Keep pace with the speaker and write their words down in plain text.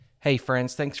Hey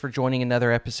friends, thanks for joining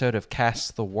another episode of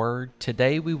Cast the Word.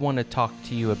 Today we want to talk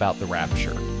to you about the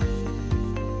rapture.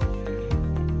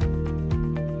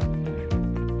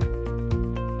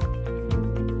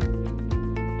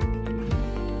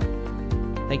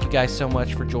 Thank you guys so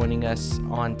much for joining us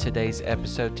on today's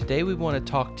episode. Today we want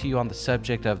to talk to you on the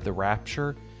subject of the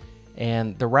rapture.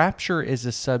 And the rapture is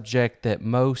a subject that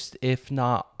most, if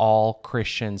not all,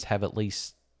 Christians have at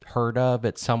least heard of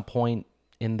at some point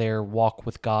in their walk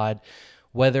with God,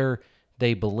 whether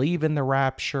they believe in the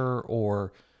rapture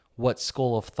or what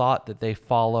school of thought that they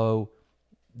follow.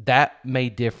 That may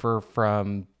differ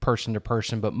from person to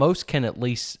person, but most can at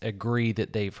least agree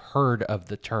that they've heard of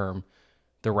the term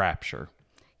the rapture.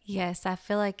 Yes, I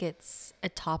feel like it's a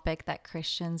topic that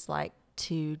Christians like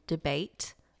to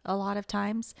debate a lot of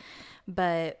times,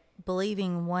 but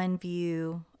believing one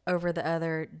view over the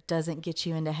other doesn't get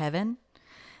you into heaven.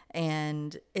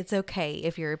 And it's okay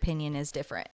if your opinion is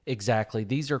different. Exactly.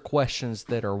 These are questions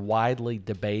that are widely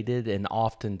debated and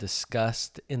often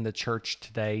discussed in the church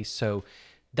today. So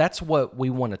that's what we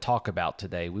want to talk about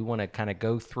today. We want to kind of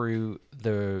go through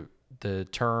the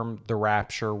term, the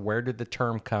rapture. Where did the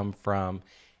term come from?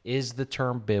 Is the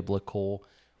term biblical?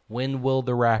 When will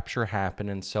the rapture happen?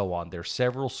 And so on. There's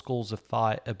several schools of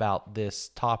thought about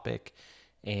this topic.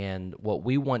 And what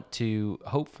we want to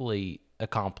hopefully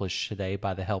accomplish today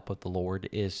by the help of the Lord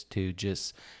is to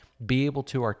just be able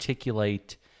to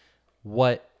articulate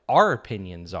what our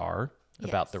opinions are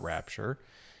about the rapture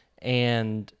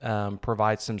and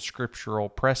provide some scriptural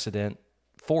precedent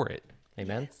for it.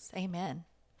 Amen? Yes, amen.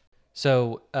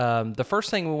 So the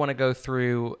first thing we want to go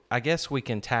through, I guess we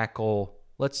can tackle,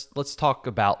 let's talk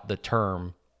about the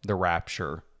term, the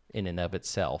rapture, in and of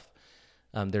itself.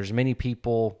 There's many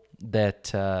people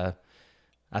that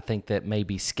I think that may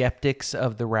be skeptics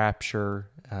of the rapture.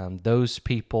 Those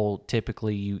people,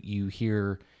 typically you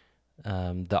hear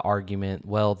the argument,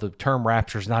 well, the term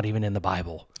rapture is not even in the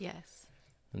Bible. Yes.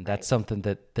 And that's something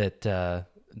that the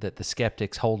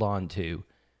skeptics hold on to.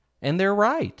 And they're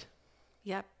right.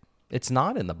 Yep. It's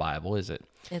not in the Bible, is it?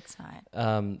 It's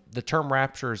not. The term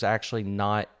rapture is actually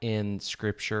not in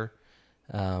Scripture,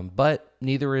 but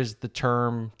neither is the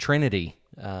term Trinity.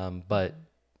 But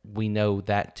we know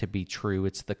that to be true.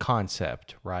 It's the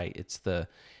concept, right?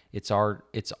 It's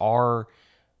our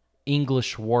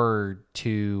English word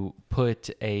to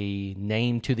put a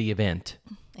name to the event.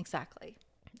 Exactly.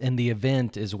 And the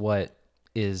event is what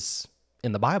is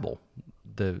in the Bible.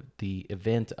 The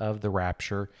event of the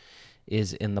rapture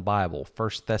is in the Bible.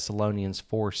 1 Thessalonians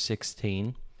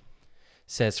 4:16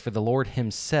 says, "For the Lord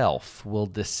himself will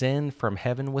descend from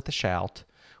heaven with a shout,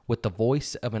 with the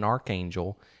voice of an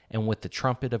archangel, and with the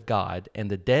trumpet of God,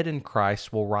 and the dead in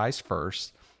Christ will rise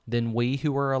first. Then we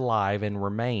who are alive and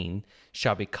remain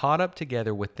shall be caught up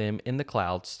together with them in the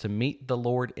clouds to meet the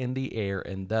Lord in the air,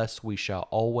 and thus we shall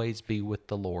always be with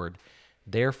the Lord.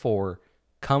 Therefore,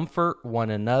 comfort one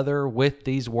another with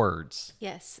these words."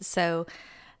 Yes. So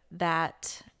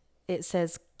that it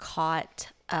says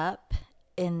caught up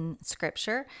in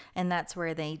Scripture, and that's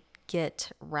where they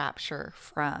get rapture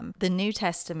from. The New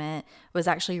Testament was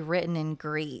actually written in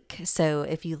Greek. So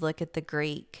if you look at the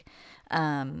Greek,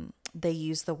 they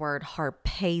use the word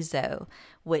harpazo,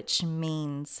 which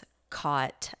means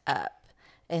caught up.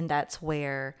 And that's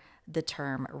where the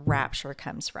term rapture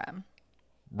comes from.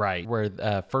 Right, where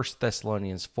 1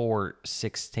 Thessalonians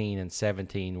 4:16 and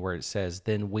 17, where it says,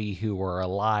 "Then we who are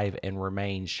alive and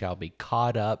remain shall be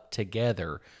caught up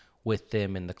together with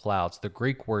them in the clouds." The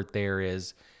Greek word there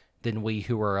is, "Then we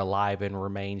who are alive and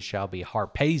remain shall be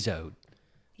harpazoed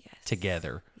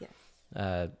together."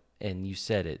 Yes. And you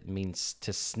said it means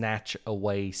to snatch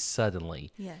away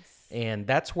suddenly. Yes. And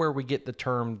that's where we get the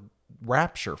term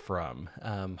rapture from.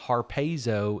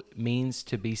 Harpazo means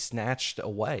to be snatched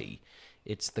away.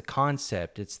 It's the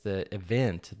concept, it's the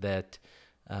event that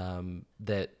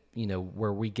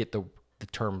where we get the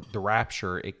term the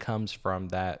rapture. It comes from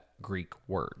that Greek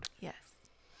word. Yes.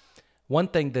 One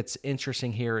thing that's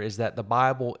interesting here is that the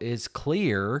Bible is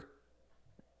clear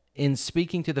in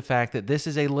speaking to the fact that this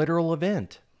is a literal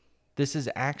event. This is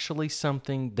actually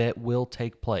something that will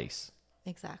take place.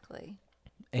 Exactly.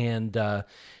 And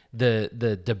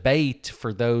the debate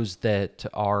for those that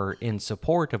are in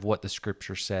support of what the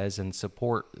Scripture says and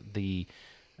support the,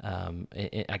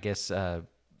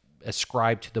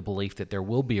 ascribe to the belief that there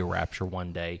will be a rapture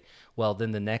one day, well,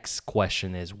 then the next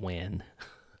question is when.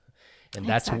 And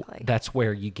that's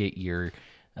where you get your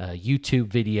YouTube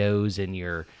videos and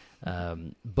your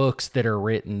books that are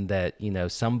written that,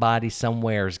 somebody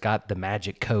somewhere's got the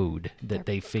magic code that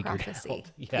they figured prophecy.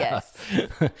 out. Yeah.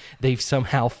 Yes. They've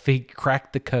somehow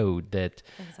cracked the code that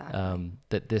Exactly.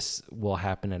 that this will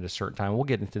happen at a certain time. We'll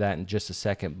get into that in just a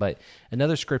second. But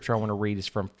another scripture I want to read is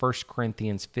from 1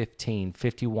 Corinthians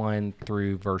 15:51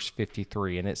 through verse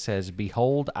 53. And it says,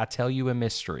 "Behold, I tell you a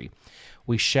mystery.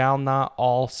 We shall not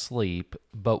all sleep,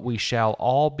 but we shall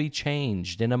all be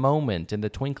changed in a moment, in the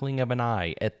twinkling of an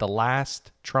eye, at the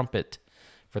last trumpet.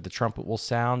 For the trumpet will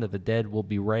sound, and the dead will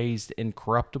be raised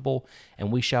incorruptible,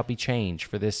 and we shall be changed.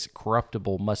 For this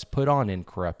corruptible must put on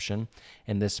incorruption,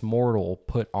 and this mortal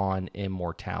put on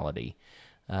immortality."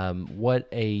 What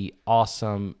a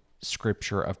awesome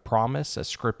scripture of promise, a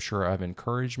scripture of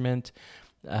encouragement,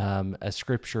 a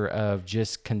scripture of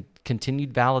just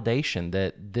continued validation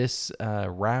that this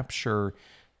rapture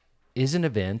is an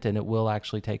event and it will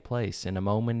actually take place in a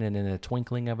moment and in a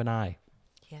twinkling of an eye.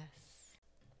 Yes.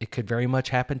 It could very much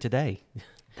happen today.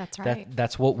 That's right.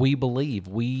 That's what we believe.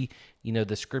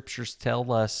 The scriptures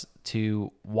tell us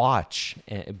to watch,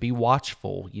 be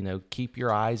watchful, keep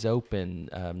your eyes open,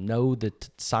 know the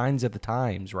signs of the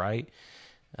times, right?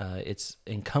 It's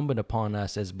incumbent upon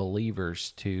us as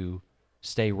believers to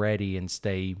stay ready and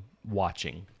stay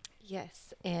watching.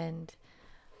 Yes. And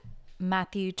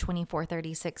Matthew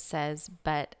 24:36 says,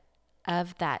 "But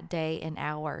of that day and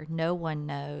hour no one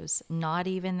knows, not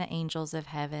even the angels of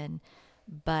heaven,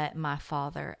 but my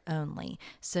Father only."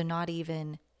 So not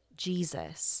even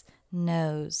Jesus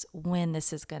knows when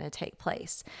this is going to take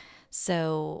place.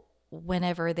 So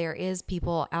whenever there is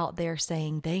people out there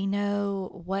saying they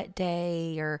know what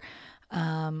day or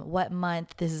what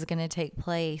month this is going to take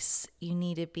place, you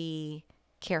need to be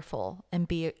careful and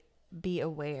be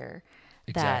aware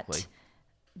Exactly.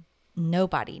 that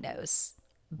nobody knows,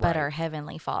 but Right. our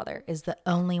Heavenly Father is the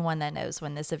only one that knows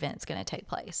when this event's going to take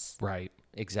place. Right.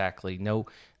 Exactly. No,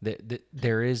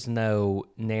 there is no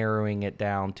narrowing it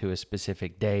down to a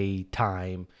specific day,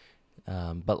 time.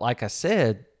 But like I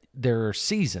said, there are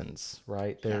seasons,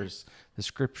 right? There's the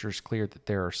scripture's clear that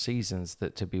there are seasons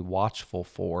that to be watchful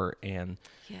for, and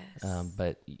Yes.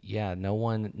 but yeah, no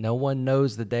one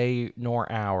knows the day nor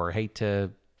hour. Hate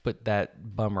to put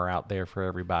that bummer out there for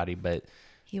everybody, but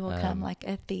He will come like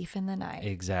a thief in the night.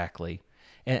 exactly.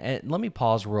 And let me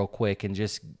pause real quick and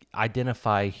just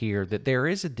identify here that there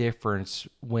is a difference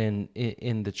when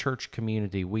in the church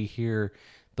community we hear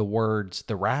the words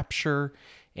the rapture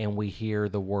and we hear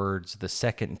the words the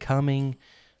second coming.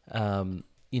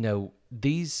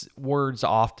 These words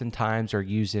oftentimes are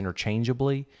used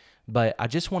interchangeably, but I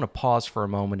just want to pause for a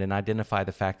moment and identify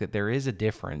the fact that there is a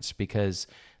difference because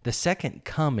the second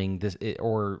coming,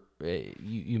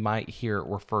 you might hear it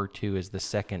referred to as the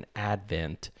second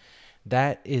advent,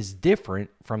 that is different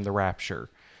from the rapture.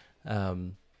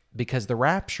 Because the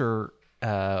rapture,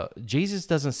 Jesus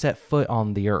doesn't set foot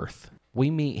on the earth. We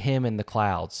meet him in the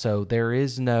clouds. So there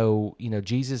is no,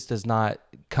 Jesus does not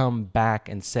come back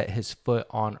and set his foot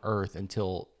on earth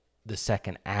until the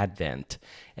second advent.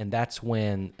 And that's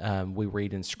when we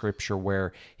read in scripture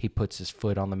where he puts his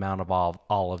foot on the Mount of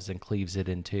Olives and cleaves it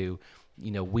in two.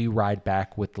 We ride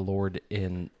back with the Lord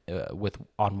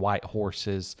on white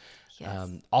horses. Yes.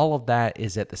 All of that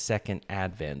is at the second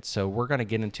advent. So we're going to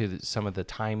get into some of the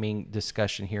timing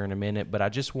discussion here in a minute, but I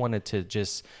just wanted to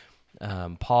just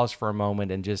pause for a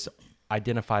moment and just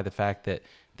identify the fact that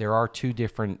there are two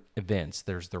different events.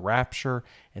 There's the rapture,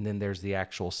 and then there's the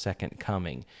actual second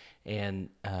coming. And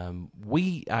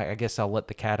I guess I'll let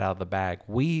the cat out of the bag.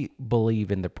 We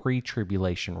believe in the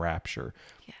pre-tribulation rapture.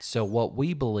 Yes. So what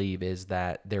we believe is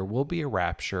that there will be a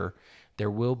rapture. There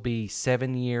will be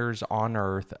 7 years on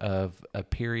earth of a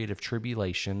period of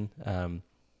tribulation.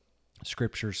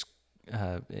 Scriptures,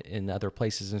 in other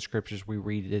places in scriptures, we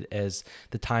read it as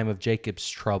the time of Jacob's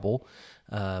trouble.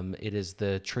 It is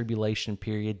the tribulation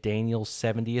period. Daniel's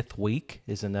 70th week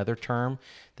is another term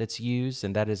that's used,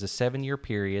 and that is a 7-year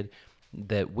period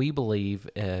that we believe,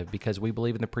 because we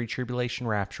believe in the pre-tribulation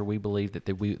rapture, we believe that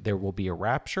there will be a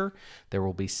rapture. There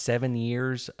will be 7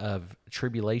 years of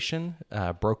tribulation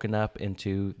broken up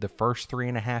into the first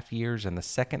 3.5 years and the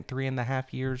second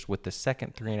 3.5 years, with the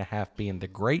second 3.5 being the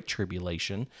Great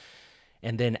Tribulation.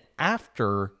 And then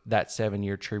after that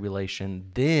 7-year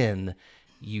tribulation, then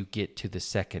you get to the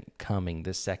second coming,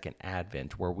 the second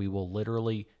advent, where we will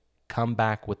literally come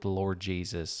back with the Lord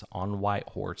Jesus on white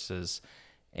horses,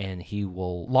 and he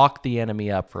will lock the enemy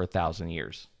up for 1,000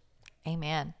 years.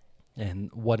 Amen.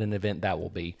 And what an event that will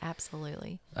be.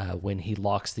 Absolutely. When he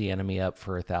locks the enemy up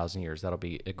for 1,000 years. That'll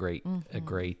be a great,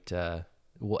 and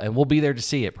we'll be there to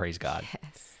see it, praise God.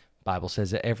 Yes. Bible says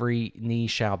that every knee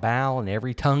shall bow and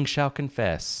every tongue shall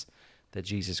confess that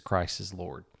Jesus Christ is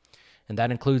Lord. And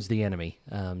that includes the enemy.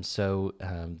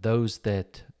 Those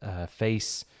that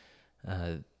face,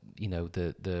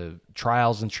 the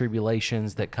trials and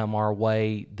tribulations that come our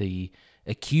way, the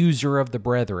accuser of the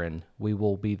brethren, we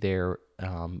will be there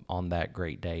on that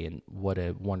great day. And what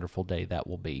a wonderful day that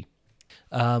will be.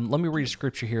 Let me read a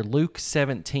scripture here, Luke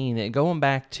 17. And going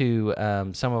back to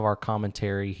some of our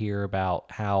commentary here about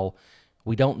how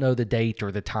we don't know the date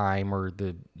or the time or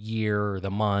the year or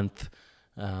the month,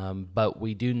 but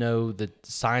we do know the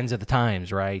signs of the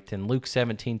times, right? And Luke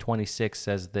 17:26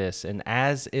 says this, "And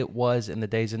as it was in the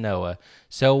days of Noah,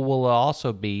 so will it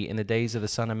also be in the days of the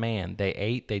Son of Man. They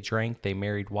ate, they drank, they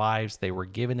married wives, they were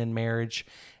given in marriage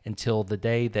until the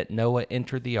day that Noah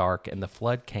entered the ark, and the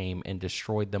flood came and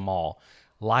destroyed them all.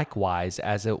 Likewise,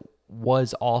 as it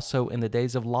was also in the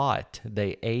days of Lot.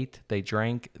 They ate, they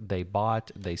drank, they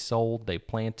bought, they sold, they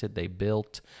planted, they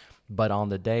built. But on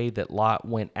the day that Lot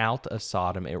went out of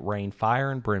Sodom, it rained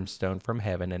fire and brimstone from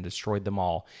heaven and destroyed them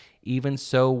all. Even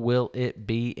so will it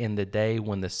be in the day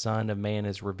when the Son of Man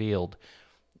is revealed."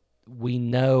 We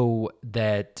know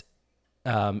that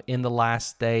in the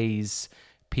last days,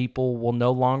 people will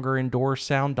no longer endure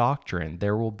sound doctrine.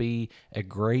 There will be a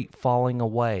great falling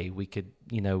away. We could,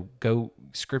 go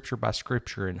scripture by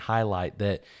scripture and highlight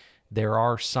that there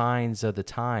are signs of the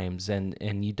times,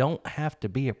 and you don't have to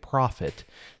be a prophet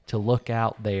to look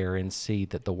out there and see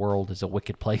that the world is a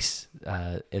wicked place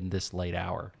in this late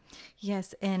hour.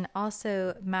 Yes, and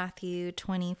also Matthew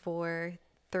 24,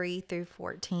 3 through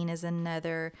 14 is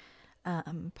another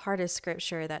part of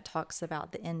scripture that talks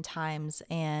about the end times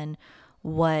and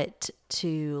what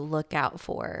to look out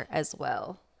for as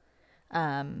well.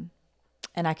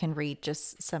 And I can read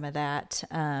just some of that.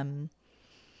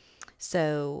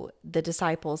 So the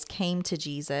disciples came to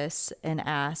Jesus and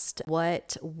asked,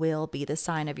 "What will be the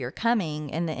sign of your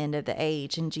coming and the end of the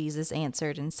age?" And Jesus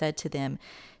answered and said to them,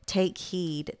 "Take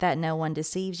heed that no one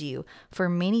deceives you, for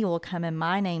many will come in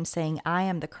my name saying, 'I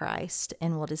am the Christ,'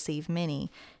 and will deceive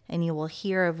many. And you will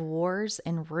hear of wars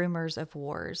and rumors of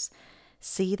wars.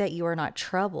 See that you are not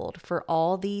troubled, for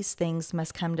all these things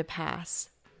must come to pass,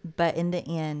 but the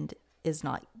end is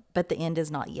not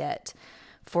yet.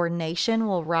 For nation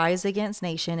will rise against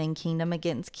nation and kingdom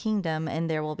against kingdom, and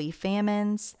there will be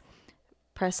famines,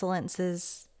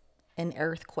 pestilences, and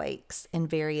earthquakes in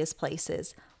various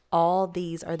places. All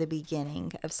these are the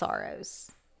beginning of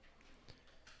sorrows."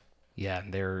 Yeah,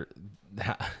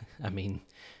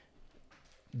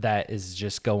 that is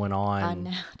just going on. I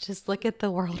know. Just look at the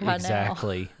world right now.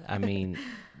 Exactly.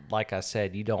 Like I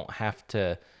said, you don't have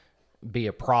to be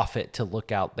a prophet to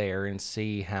look out there and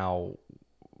see how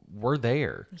we're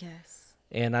there. Yes.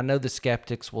 And I know the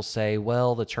skeptics will say,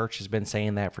 well, the church has been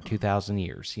saying that for 2,000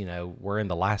 years. We're in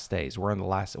the last days.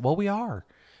 Well, we are.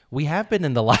 We have been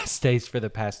in the last days for the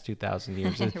past 2,000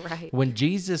 years. Right. When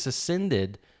Jesus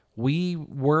ascended, we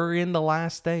were in the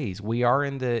last days. We are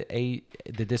in the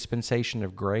dispensation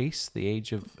of grace, the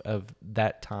age of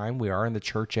that time. We are in the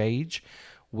church age.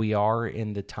 We are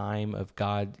in the time of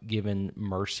God-given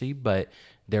mercy, but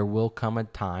there will come a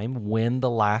time when the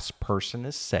last person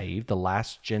is saved, the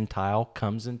last Gentile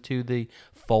comes into the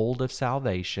fold of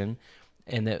salvation,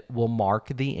 and it will mark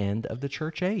the end of the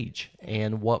church age.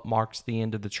 And what marks the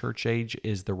end of the church age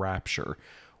is the rapture,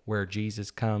 where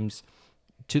Jesus comes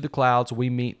to the clouds. We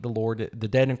meet the Lord. The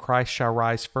dead in Christ shall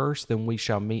rise first, then we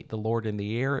shall meet the Lord in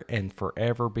the air and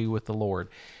forever be with the Lord.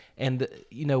 And,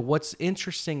 what's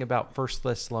interesting about 1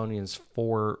 Thessalonians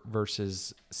 4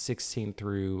 verses 16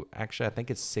 through, actually, I think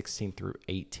it's 16 through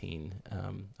 18.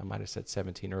 I might have said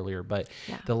 17 earlier, but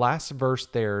Yeah. The last verse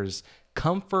there's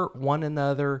comfort one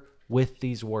another with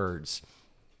these words.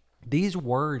 These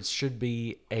words should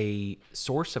be a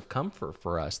source of comfort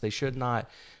for us. They should not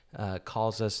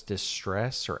cause us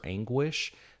distress or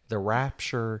anguish. The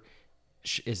rapture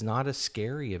is not a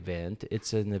scary event.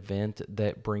 It's an event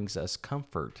that brings us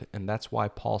comfort. And that's why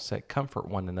Paul said, comfort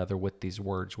one another with these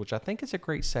words, which I think is a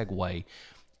great segue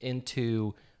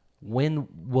into when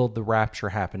will the rapture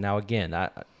happen. Now, again,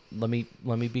 let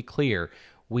me be clear.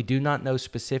 We do not know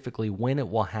specifically when it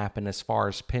will happen as far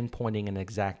as pinpointing an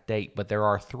exact date, but there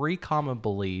are three common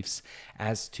beliefs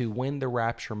as to when the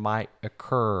rapture might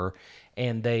occur,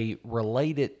 and they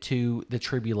relate it to the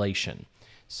tribulation.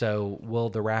 So will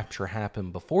the rapture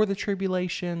happen before the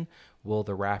tribulation? Will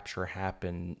the rapture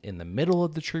happen in the middle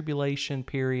of the tribulation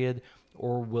period?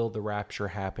 Or will the rapture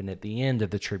happen at the end of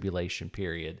the tribulation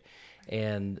period?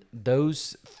 And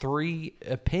those three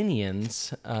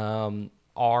opinions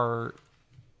are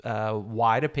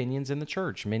wide opinions in the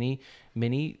church. Many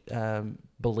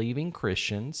believing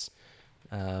Christians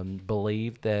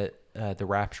believe that the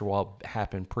rapture will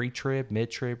happen pre-trib,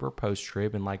 mid-trib, or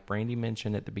post-trib. And like Brandy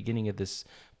mentioned at the beginning of this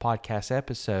podcast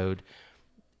episode,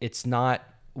 it's not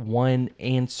one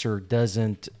answer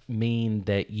doesn't mean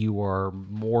that you are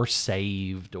more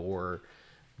saved or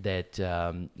that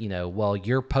well,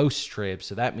 you're post-trib,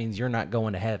 so that means you're not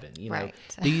going to heaven. Right.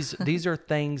 These are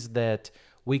things that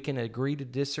we can agree to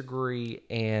disagree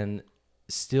and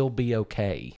still be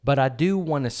okay. But I do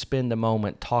want to spend a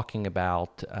moment talking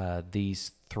about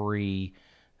these three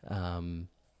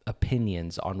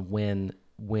opinions on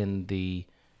when the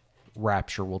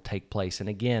rapture will take place. And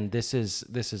again, this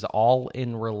is all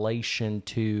in relation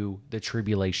to the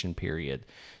tribulation period.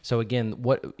 So again,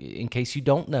 in case you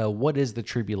don't know, what is the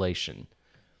tribulation?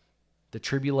 The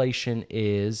tribulation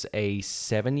is a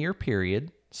 7-year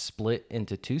period split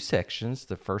into two sections,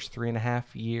 the first 3.5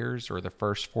 years or the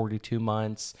first 42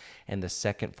 months and the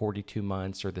second 42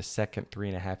 months or the second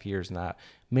 3.5 years. And I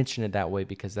mention it that way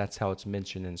because that's how it's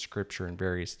mentioned in Scripture in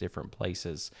various different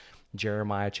places.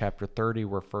 Jeremiah chapter 30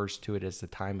 refers to it as the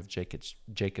time of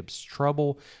Jacob's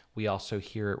trouble. We also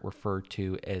hear it referred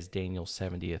to as Daniel's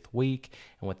 70th week.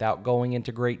 And without going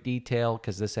into great detail,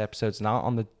 because this episode's not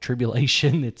on the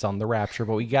tribulation, it's on the rapture,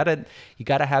 but you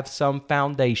gotta have some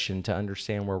foundation to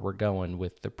understand where we're going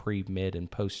with the pre, mid,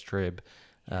 and post-trib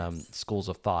schools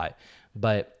of thought.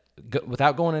 But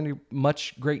without going into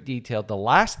much great detail, the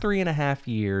last 3.5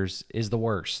 years is the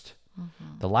worst.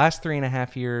 The last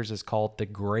 3.5 years is called the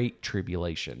Great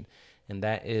Tribulation, and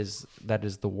that is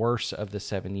the worst of the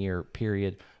 7-year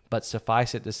period. But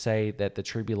suffice it to say that the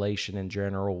tribulation in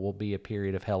general will be a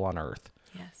period of hell on earth.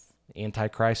 Yes.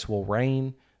 Antichrist will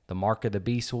reign. The mark of the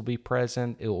beast will be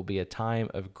present. It will be a time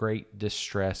of great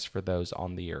distress for those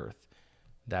on the earth.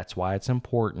 That's why it's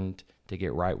important to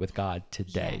get right with God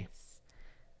today.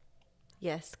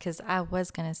 Yes, because I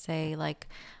was going to say, like,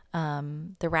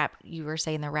 you were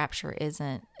saying the rapture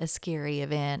isn't a scary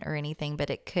event or anything, but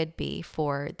it could be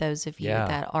for those of you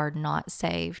that are not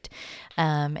saved.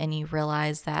 And you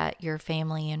realize that your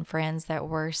family and friends that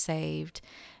were saved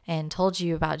and told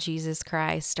you about Jesus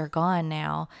Christ are gone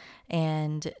now.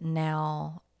 And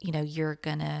now, you're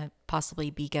going to possibly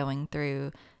be going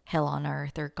through hell on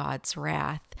earth or God's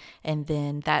wrath. And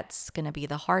then that's going to be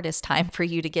the hardest time for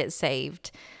you to get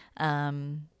saved.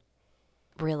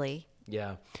 Really.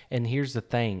 Yeah. And here's the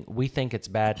thing. We think it's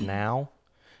bad now.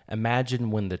 Imagine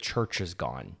when the church is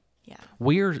gone. Yeah.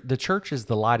 The church is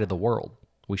the light of the world.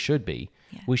 We should be.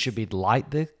 Yes. We should be the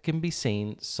light that can be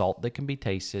seen, salt that can be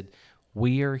tasted.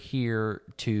 We are here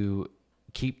to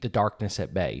keep the darkness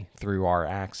at bay through our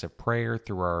acts of prayer,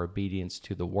 through our obedience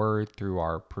to the word, through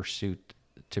our pursuit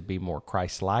to be more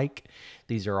Christ-like.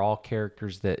 These are all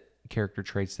character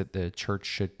traits that the church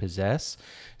should possess.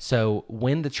 So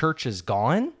when the church is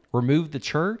gone, remove the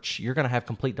church, you're going to have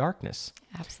complete darkness.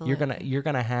 Absolutely. You're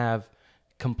going to have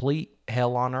complete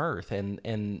hell on earth.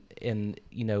 And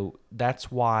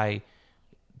that's why,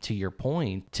 to your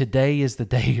point, today is the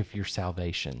day of your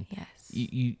salvation. Yes.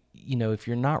 If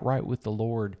you're not right with the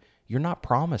Lord, you're not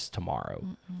promised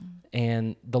tomorrow.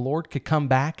 And the Lord could come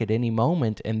back at any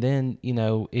moment. And then,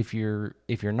 if you're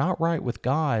not right with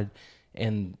God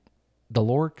and the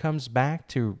Lord comes back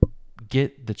to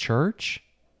get the church,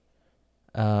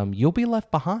 you'll be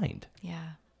left behind.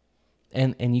 Yeah.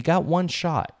 And you got one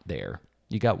shot there.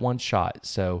 You got one shot.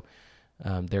 So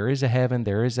there is a heaven,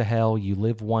 there is a hell. You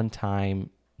live one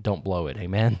time. Don't blow it.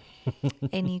 Amen.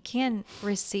 And you can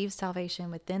receive salvation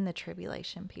within the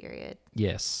tribulation period.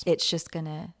 Yes. It's just going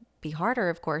to be harder,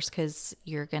 of course, because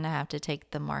you're going to have to take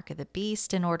the mark of the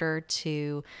beast in order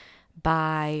to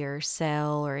buy or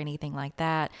sell or anything like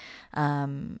that.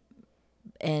 And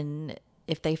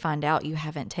if they find out you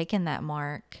haven't taken that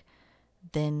mark,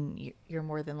 then you're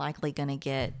more than likely going to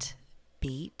get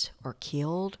beat or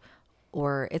killed,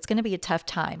 or it's going to be a tough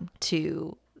time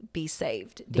to be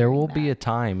saved. There will be a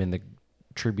time in the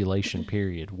tribulation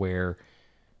period where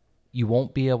you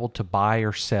won't be able to buy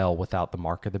or sell without the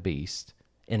mark of the beast,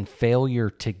 and failure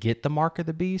to get the mark of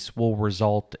the beast will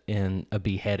result in a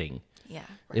beheading. Yeah,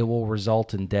 right. It will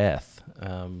result in death,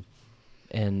 and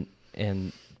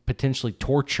potentially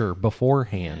torture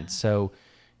beforehand. Yeah. So,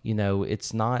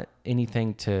 it's not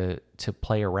anything to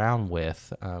play around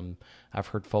with. I've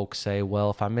heard folks say, well,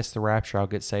 if I miss the rapture, I'll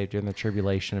get saved during the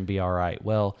tribulation and be all right.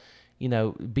 Well,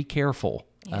 be careful.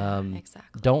 Yeah,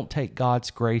 exactly. Don't take God's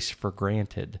grace for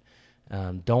granted.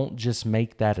 Don't just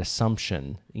make that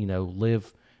assumption.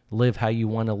 Live how you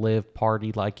want to live,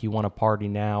 party like you want to party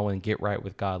now, and get right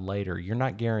with God later. You're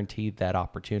not guaranteed that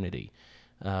opportunity.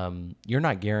 You're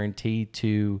not guaranteed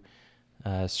to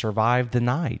survive the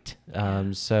night.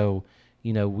 So,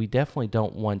 we definitely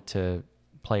don't want to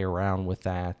play around with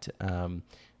that.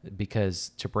 Because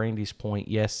to Brandy's point,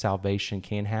 yes, salvation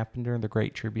can happen during the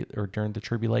during the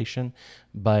tribulation,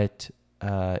 but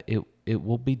it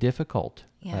will be difficult.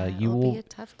 Yeah, You it'll will be a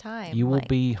tough time. you will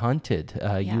be hunted. You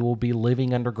Yeah. will be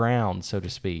living underground, so to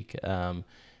speak,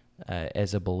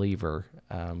 as a believer.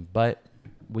 But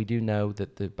we do know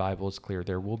that the Bible is clear.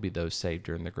 There will be those saved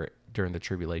during the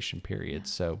tribulation period.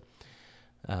 So.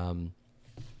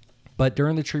 But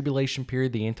during the tribulation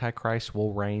period, the Antichrist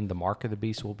will reign, the mark of the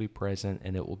beast will be present,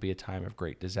 and it will be a time of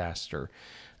great disaster.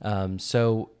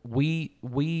 So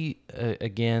we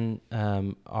again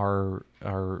are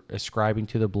ascribing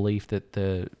to the belief that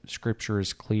the Scripture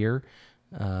is clear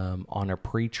on a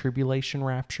pre-tribulation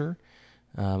rapture.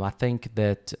 I think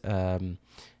that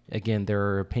again, there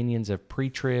are opinions of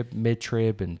pre-trib,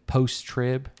 mid-trib, and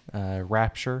post-trib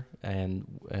rapture,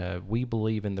 and we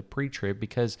believe in the pre-trib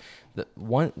because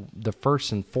the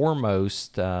first and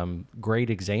foremost great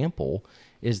example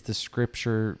is the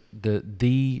scripture,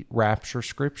 the rapture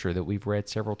scripture that we've read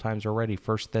several times already,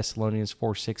 1 Thessalonians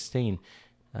 4:16,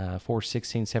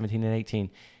 4:16, 17, and 18.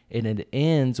 And it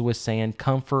ends with saying,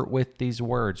 comfort with these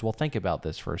words. Well, think about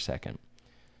this for a second.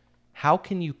 How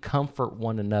can you comfort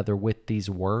one another with these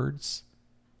words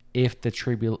if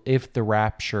the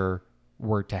rapture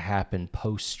were to happen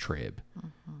post-trib,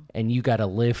 and you got to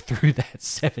live through that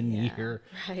 7-year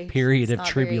period It's of not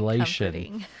very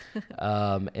tribulation,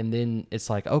 and then it's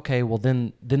like, okay, well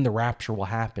then the rapture will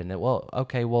happen. Well,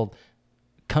 okay, well,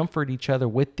 comfort each other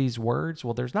with these words.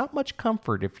 Well, there's not much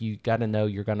comfort if you got to know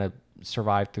you're going to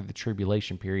survive through the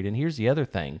tribulation period. And here's the other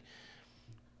thing: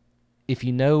 if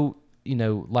you know,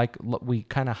 like we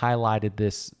kind of highlighted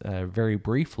this very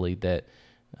briefly, that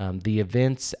the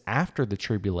events after the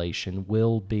tribulation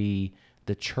will be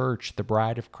the church, the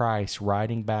bride of Christ,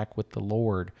 riding back with the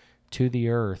Lord to the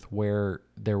earth, where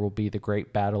there will be the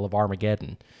great battle of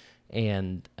Armageddon,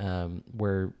 and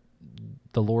where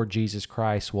the Lord Jesus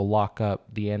Christ will lock up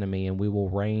the enemy, and we will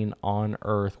reign on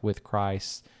earth with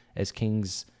Christ as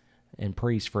kings and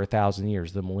priests for 1,000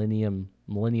 years. The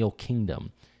millennial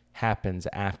kingdom happens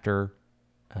after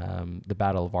the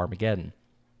Battle of Armageddon.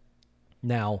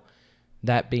 Now,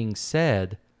 that being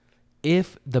said,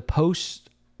 if the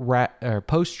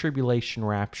post-tribulation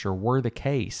rapture were the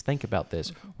case, think about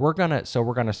this. We're gonna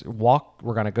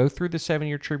go through the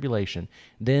 7-year tribulation,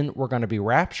 then we're gonna be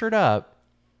raptured up,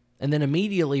 and then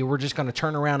immediately we're just gonna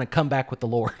turn around and come back with the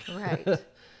Lord. Right.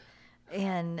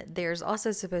 And there's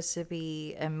also supposed to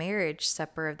be a marriage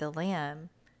supper of the Lamb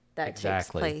that takes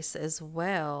place as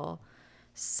well.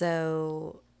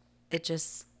 So it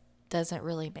just doesn't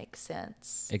really make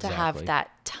sense to have that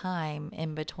time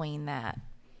in between that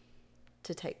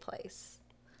to take place.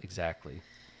 Exactly.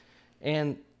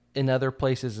 And in other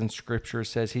places in Scripture, it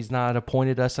says he's not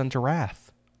appointed us unto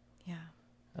wrath. Yeah.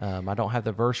 I don't have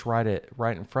the verse right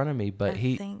in front of me, but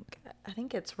I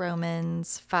think it's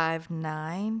Romans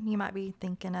 5:9 you might be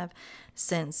thinking of.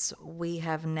 Since we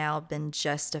have now been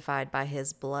justified by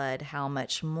his blood, how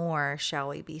much more shall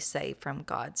we be saved from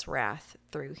God's wrath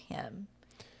through him?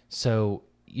 So,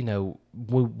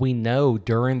 we know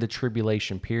during the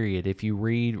tribulation period, if you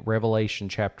read Revelation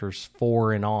chapters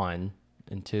 4 and on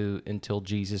until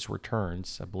Jesus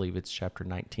returns, I believe it's chapter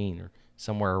 19 or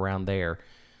somewhere around there,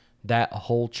 that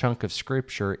whole chunk of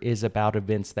Scripture is about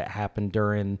events that happen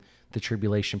during the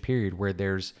tribulation period, where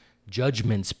there's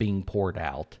judgments being poured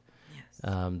out. Yes.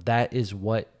 That is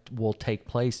what will take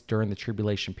place during the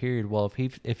tribulation period. Well,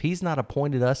 if he's not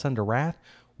appointed us unto wrath,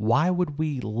 why would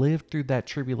we live through that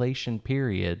tribulation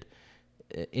period,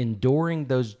 enduring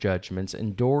those judgments,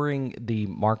 enduring the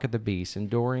mark of the beast,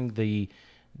 enduring the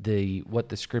what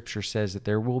the Scripture says, that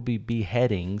there will be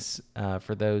beheadings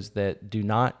for those that do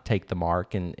not take the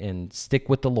mark and stick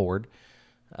with the Lord?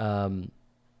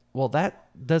 Well,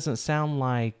 that doesn't sound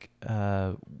like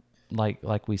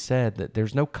we said, that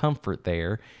there's no comfort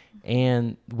there,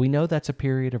 and we know that's a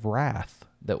period of wrath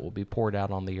that will be poured out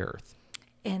on the earth.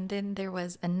 And then there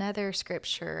was another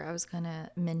scripture I was going to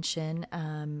mention,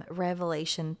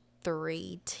 Revelation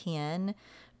 3:10,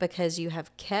 because you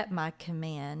have kept my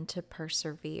command to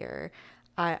persevere.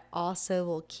 I also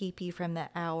will keep you from the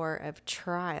hour of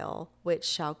trial, which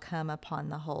shall come upon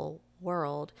the whole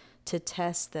world to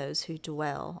test those who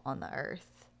dwell on the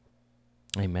earth.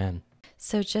 Amen.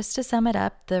 So just to sum it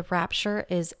up, the rapture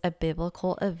is a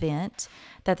biblical event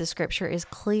that the Scripture is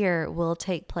clear will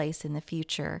take place in the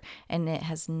future, and it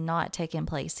has not taken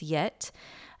place yet.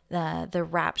 The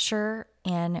rapture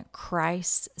and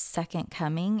Christ's second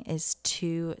coming is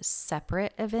two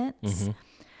separate events.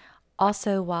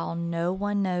 Also, while no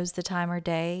one knows the time or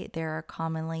day, there are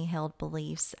commonly held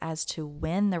beliefs as to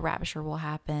when the rapture will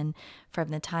happen from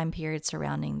the time period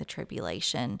surrounding the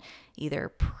tribulation, either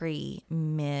pre,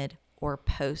 mid, or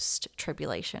post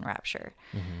tribulation rapture.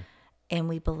 And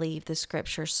we believe the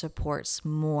scripture supports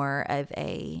more of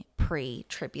a pre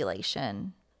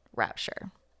tribulation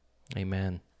rapture.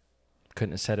 Amen.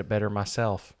 Couldn't have said it better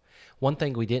myself. One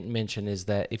thing we didn't mention is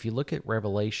that if you look at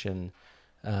Revelation,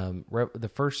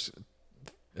 the first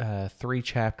 3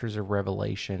 chapters of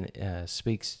Revelation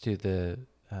speaks to the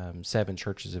 7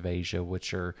 churches of Asia,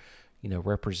 which are,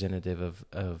 representative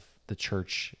of the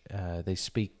church. They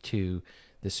speak to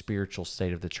the spiritual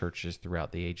state of the churches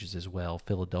throughout the ages as well.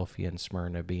 Philadelphia and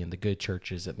Smyrna being the good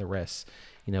churches, and the rest,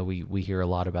 we hear a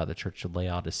lot about the church of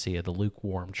Laodicea, the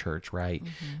lukewarm church, right?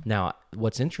 Now,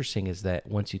 what's interesting is that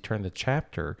once you turn the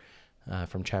chapter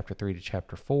from chapter 3 to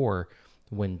chapter 4,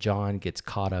 when John gets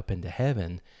caught up into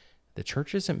heaven, the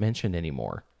church isn't mentioned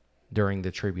anymore during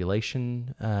the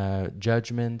tribulation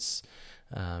judgments,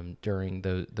 during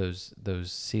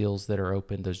those seals that are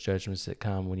opened, those judgments that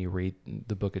come when you read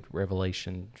the book of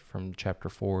Revelation from chapter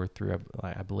 4 through,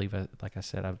 I believe, like I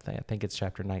said, I think it's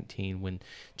chapter 19 when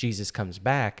Jesus comes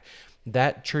back.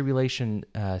 That tribulation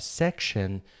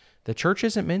section, the church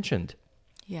isn't mentioned.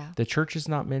 Yeah. The church is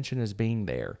not mentioned as being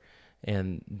there.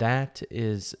 And that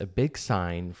is a big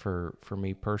sign for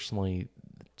me personally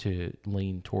to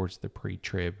lean towards the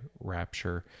pre-trib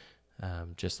rapture,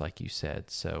 just like you said.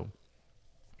 So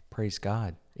praise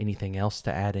God. Anything else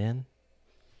to add in?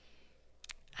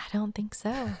 I don't think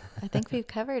so. I think we've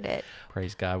covered it.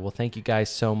 Praise God. Well, thank you guys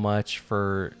so much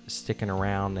for sticking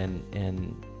around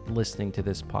and listening to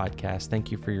this podcast.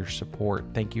 Thank you for your support.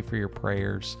 Thank you for your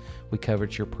prayers. We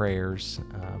covered your prayers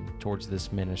towards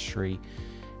this ministry.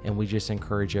 And we just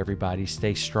encourage everybody,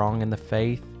 stay strong in the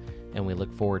faith. And we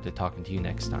look forward to talking to you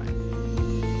next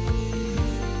time.